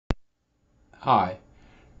Hi,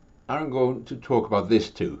 I'm going to talk about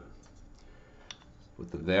this too.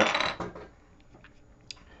 Put them there.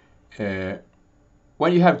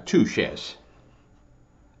 When you have two shares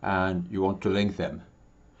and you want to link them,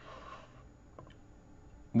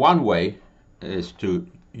 one way is to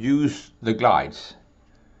use the glides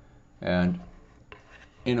and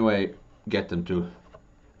in a way get them to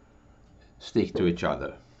stick to each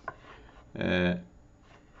other.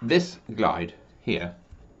 This glide here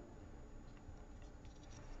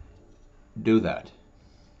do that.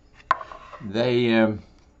 They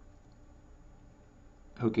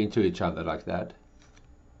hook into each other like that.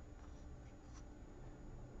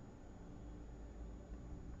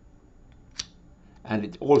 And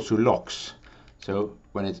it also locks. So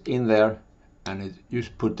when it's in there and it you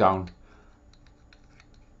put down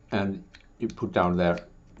and you put down there,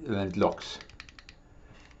 then it locks.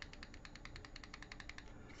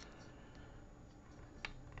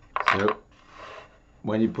 So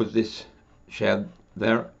when you put this shell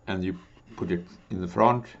there and you put it in the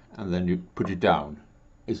front and then you put it down,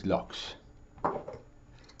 it locks.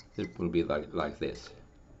 It will be like this.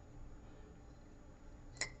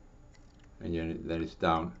 And then it's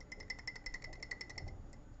down.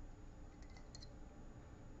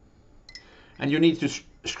 And you need to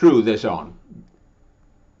screw this on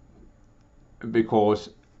because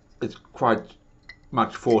it's quite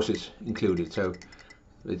much forces included, so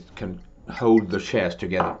it can hold the shares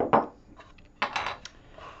together.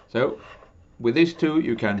 So with these two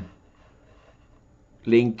you can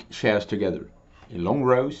link shares together in long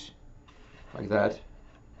rows like that,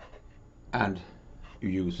 and you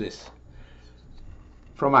use this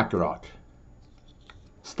from Accurate.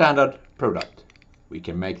 Standard product. We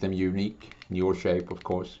can make them unique in your shape, of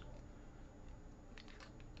course.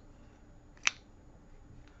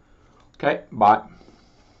 Okay, bye.